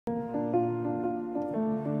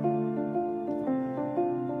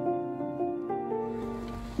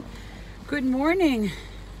Good morning.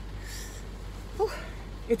 Oh,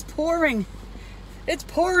 it's pouring. It's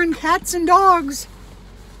pouring cats and dogs.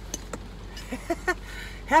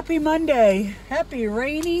 Happy Monday. Happy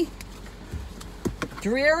rainy,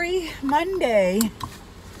 dreary Monday.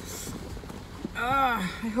 I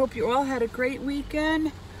hope you all had a great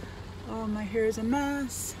weekend. Oh, my hair is a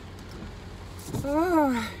mess.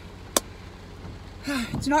 Oh,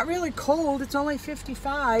 it's not really cold. It's only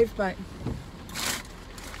 55, but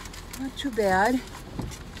not too bad.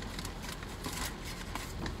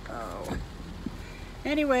 Oh.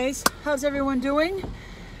 Anyways, how's everyone doing?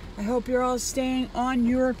 I hope you're all staying on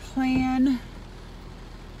your plan.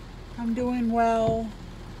 I'm doing well.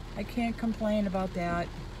 I can't complain about that.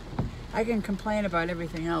 I can complain about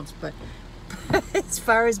everything else, but as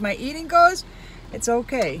far as my eating goes, it's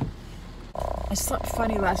okay. I slept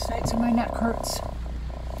funny last night, so my neck hurts.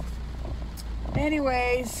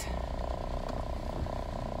 Anyways,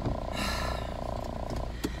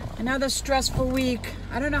 another stressful week.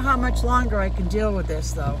 I don't know how much longer I can deal with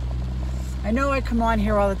this, though. I know I come on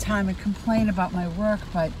here all the time and complain about my work,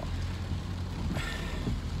 but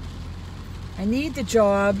I need the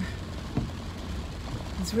job.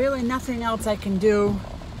 There's really nothing else I can do.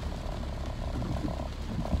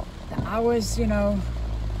 The hours,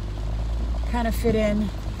 kind of fit in.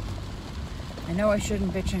 I know I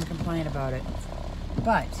shouldn't bitch and complain about it,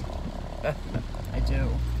 but I do.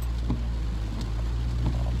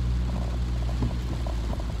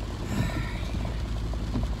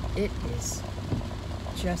 It is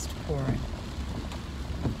just pouring.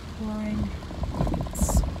 Pouring.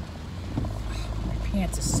 My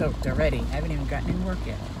pants are soaked already. I haven't even gotten any work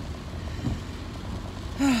yet.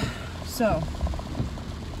 So,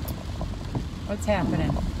 what's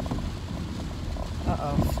happening?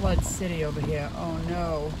 Uh-oh, flood city over here. Oh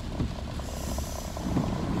no.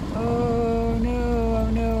 Oh no, oh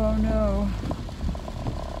no, oh no.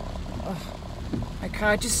 Oh, my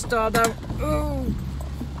car just stalled out. Oh.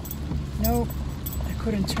 Nope, I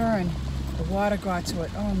couldn't turn. The water got to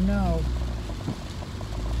it. Oh no.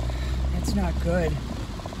 That's not good.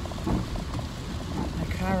 My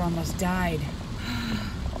car almost died.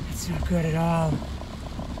 That's not good at all.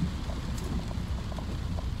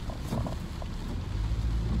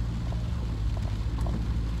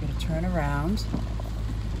 I'm gonna turn around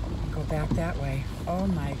and go back that way. Oh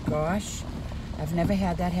my gosh. I've never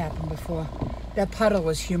had that happen before. That puddle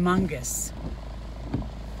was humongous.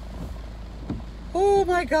 Oh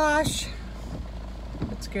my gosh,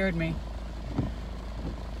 that scared me.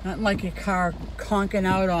 Not like your car conking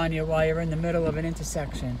out on you while you're in the middle of an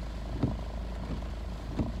intersection.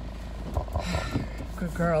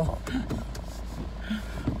 Good girl.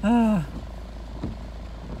 Oh.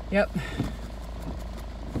 Yep.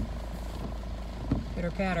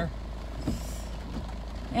 Pitter patter.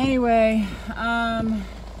 Anyway,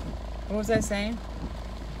 what was I saying?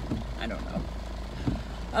 I don't know.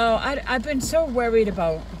 Oh, I've been so worried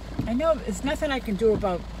about, I know there's nothing I can do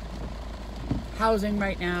about housing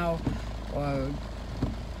right now or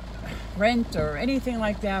rent or anything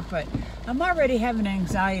like that, but I'm already having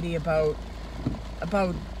anxiety about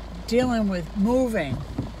dealing with moving,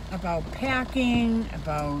 about packing,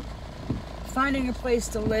 about finding a place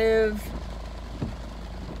to live.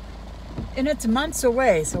 And it's months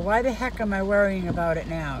away, so why the heck am I worrying about it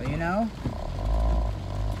now,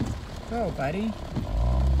 Go, buddy.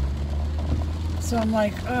 So I'm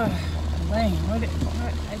like, Elaine, what?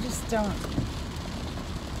 I just don't.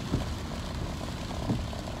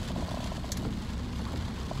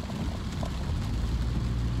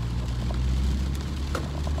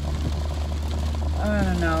 I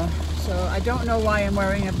don't know. So I don't know why I'm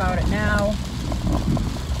worrying about it now,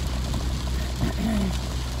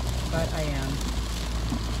 but I am.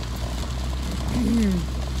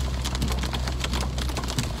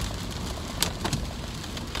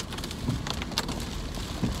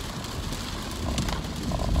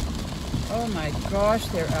 Oh my gosh,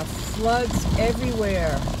 there are floods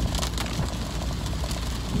everywhere.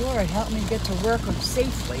 Lord, help me get to work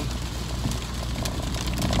safely.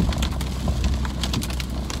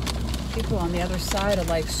 People on the other side are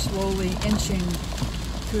like slowly inching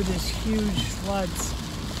through this huge floods.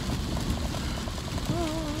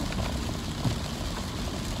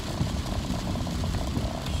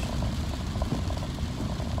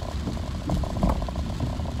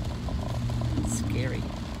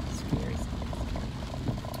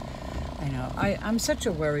 I'm such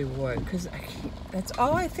a worrywart because that's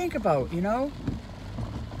all I think about,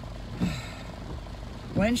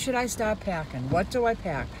 When should I start packing? What do I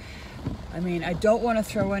pack? I mean, I don't want to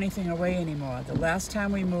throw anything away anymore. The last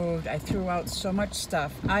time we moved, I threw out so much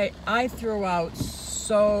stuff. I threw out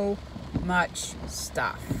so much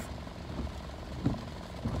stuff.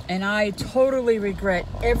 And I totally regret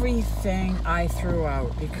everything I threw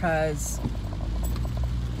out, because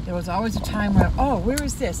there was always a time where, oh, where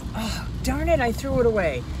is this? Oh, darn it, I threw it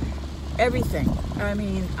away. Everything. I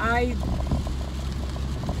mean, I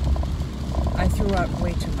threw out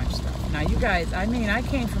way too much stuff. Now, you guys, I mean, I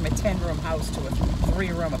came from a 10-room house to a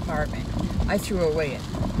 3-room apartment. I threw away a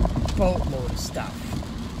boatload of stuff.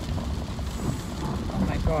 Oh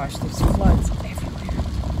my gosh, there's floods everywhere.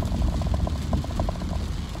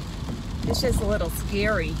 It's just a little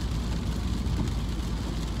scary.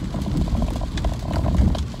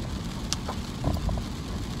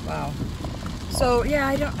 Wow. So,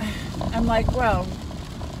 yeah, I'm like, well,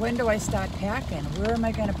 when do I start packing? Where am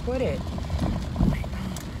I going to put it?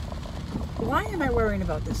 Why am I worrying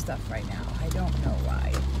about this stuff right now? I don't know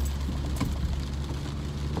why.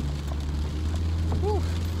 Whew.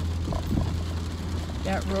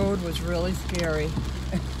 That road was really scary.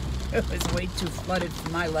 It was way too flooded for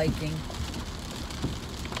my liking.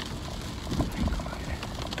 Oh my God.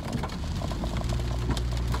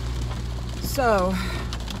 So,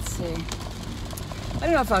 let's see. I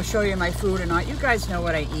don't know if I'll show you my food or not. You guys know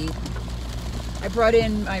what I eat. I brought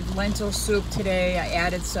in my lentil soup today. I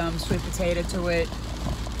added some sweet potato to it.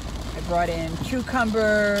 I brought in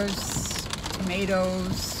cucumbers,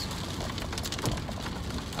 tomatoes,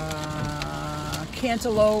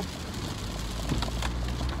 cantaloupe.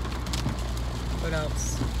 What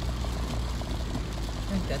else?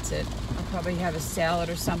 I think that's it. I'll probably have a salad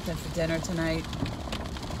or something for dinner tonight.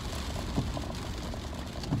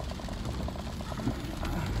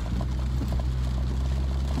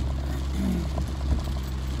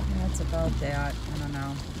 About that, I don't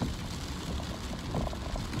know. I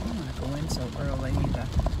don't want to go in so early either.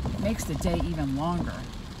 It makes the day even longer,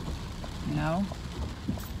 you know?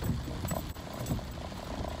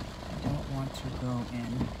 I don't want to go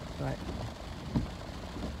in, but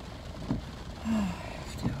I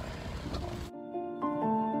have to.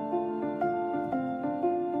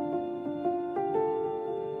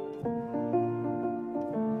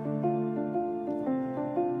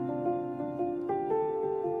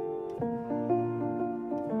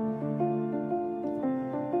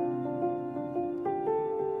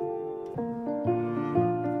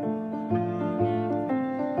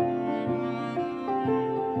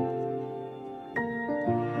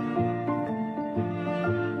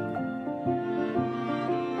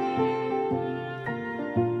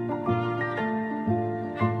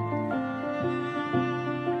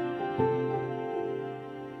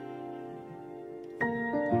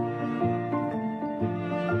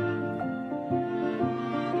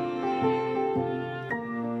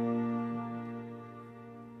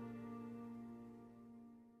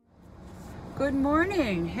 Good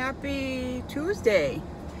morning. Happy Tuesday.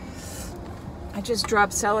 I just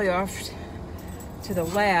dropped Sully off to the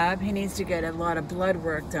lab. He needs to get a lot of blood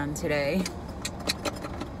work done today.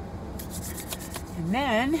 And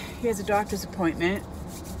then he has a doctor's appointment.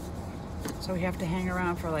 So we have to hang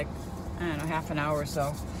around for like, I don't know, half an hour or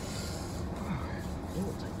so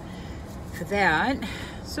for that.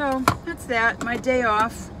 So that's that. My day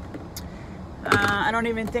off. I don't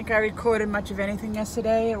even think I recorded much of anything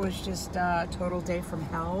yesterday. It was just a total day from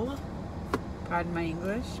hell. Pardon my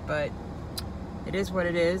English, but it is what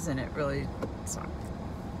it is, and it really sucked.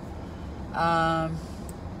 I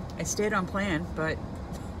stayed on plan, but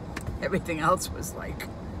everything else was like,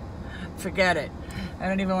 forget it. I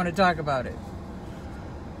don't even want to talk about it.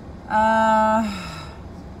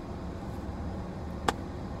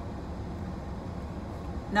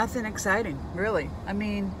 Nothing exciting, really. I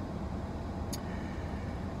mean,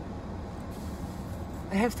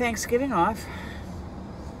 I have Thanksgiving off.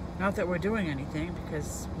 Not that we're doing anything,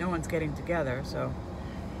 because no one's getting together, so.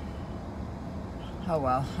 Oh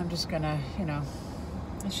well, I'm just gonna, you know,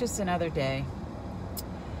 it's just another day.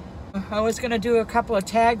 I was gonna do a couple of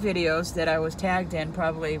tag videos that I was tagged in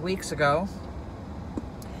probably weeks ago.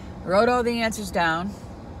 I wrote all the answers down,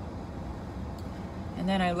 and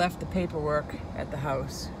then I left the paperwork at the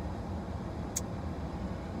house.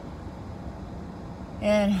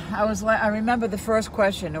 And I remember the first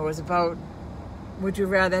question. It was about, would you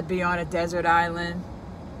rather be on a desert island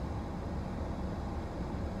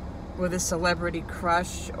with a celebrity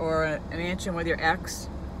crush or a mansion with your ex?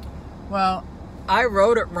 Well, I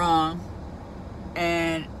wrote it wrong,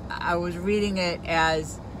 and I was reading it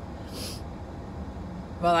as,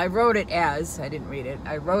 well, I wrote it as, I didn't read it,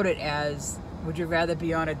 I wrote it as, would you rather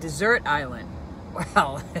be on a desert island?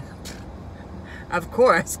 Well, of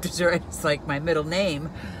course, dessert is like my middle name.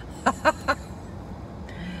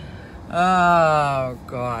 Oh,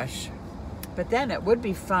 gosh. But then it would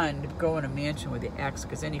be fun to go in a mansion with your ex,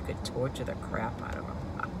 because then you could torture the crap out of him.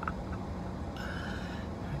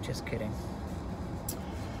 I'm just kidding.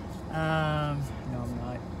 No, I'm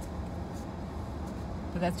not.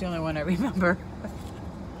 But that's the only one I remember.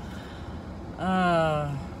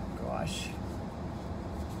 Gosh.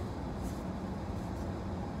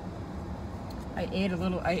 I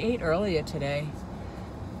ate earlier today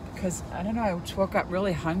because, I don't know, I woke up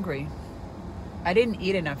really hungry. I didn't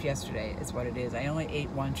eat enough yesterday, is what it is. I only ate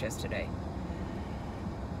once yesterday.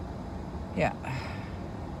 Yeah.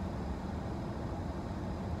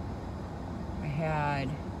 I had,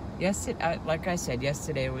 yesterday, like I said,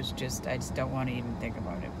 yesterday was just, I just don't want to even think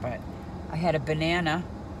about it. But I had a banana,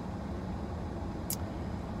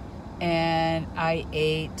 and I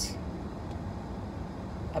ate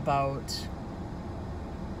about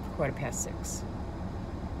 6:15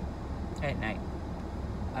 at night.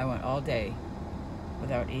 I went all day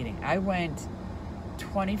without eating. I went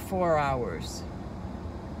 24 hours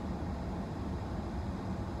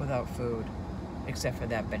without food, except for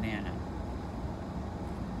that banana.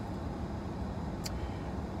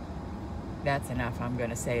 That's enough, I'm going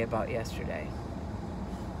to say, about yesterday.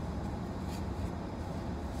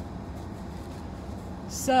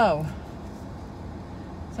 So,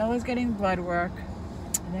 Stella's getting blood work,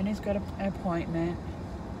 and then he's got an appointment.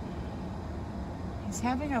 He's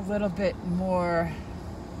having a little bit more,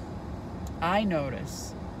 I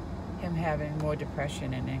notice him having more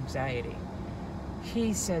depression and anxiety.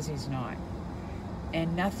 He says he's not.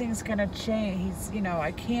 And nothing's gonna change. He's, you know,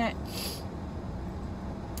 I can't,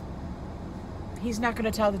 he's not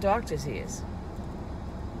gonna tell the doctors he is.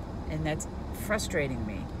 And that's frustrating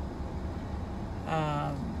me.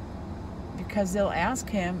 Because they'll ask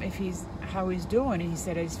him if how he's doing, and he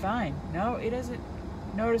said he's fine. No, he doesn't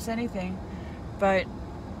notice anything, but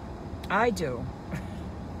I do.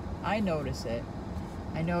 I notice it.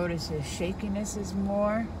 I notice his shakiness is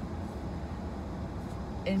more,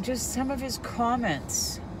 and just some of his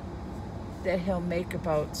comments that he'll make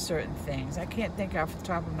about certain things. I can't think off the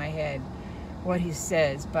top of my head what he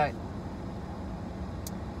says, but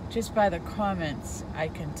just by the comments, I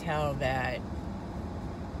can tell that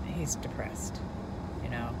he's depressed, you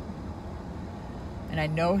know. And I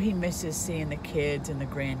know he misses seeing the kids and the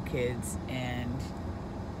grandkids, and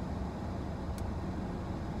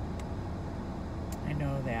I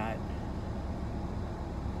know that.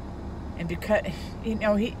 And because, you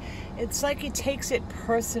know, it's like he takes it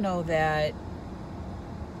personal that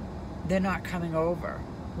they're not coming over.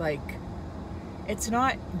 Like, it's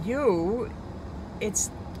not you,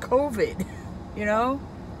 it's COVID, you know?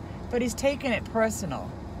 But he's taking it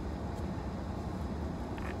personal.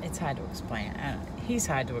 It's hard to explain. He's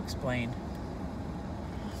hard to explain.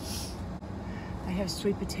 I have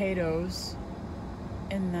sweet potatoes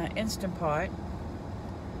in the Instant Pot.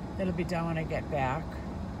 That'll be done when I get back.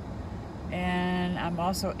 And I'm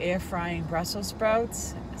also air frying Brussels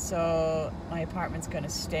sprouts, so my apartment's gonna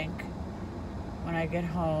stink when I get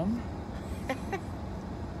home.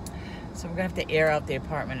 So I'm gonna have to air out the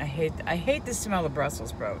apartment. I hate the smell of Brussels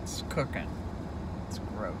sprouts cooking. It's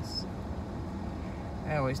gross.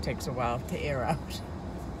 It always takes a while to air out.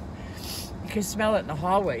 You can smell it in the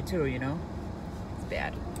hallway too, you know? It's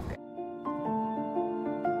bad.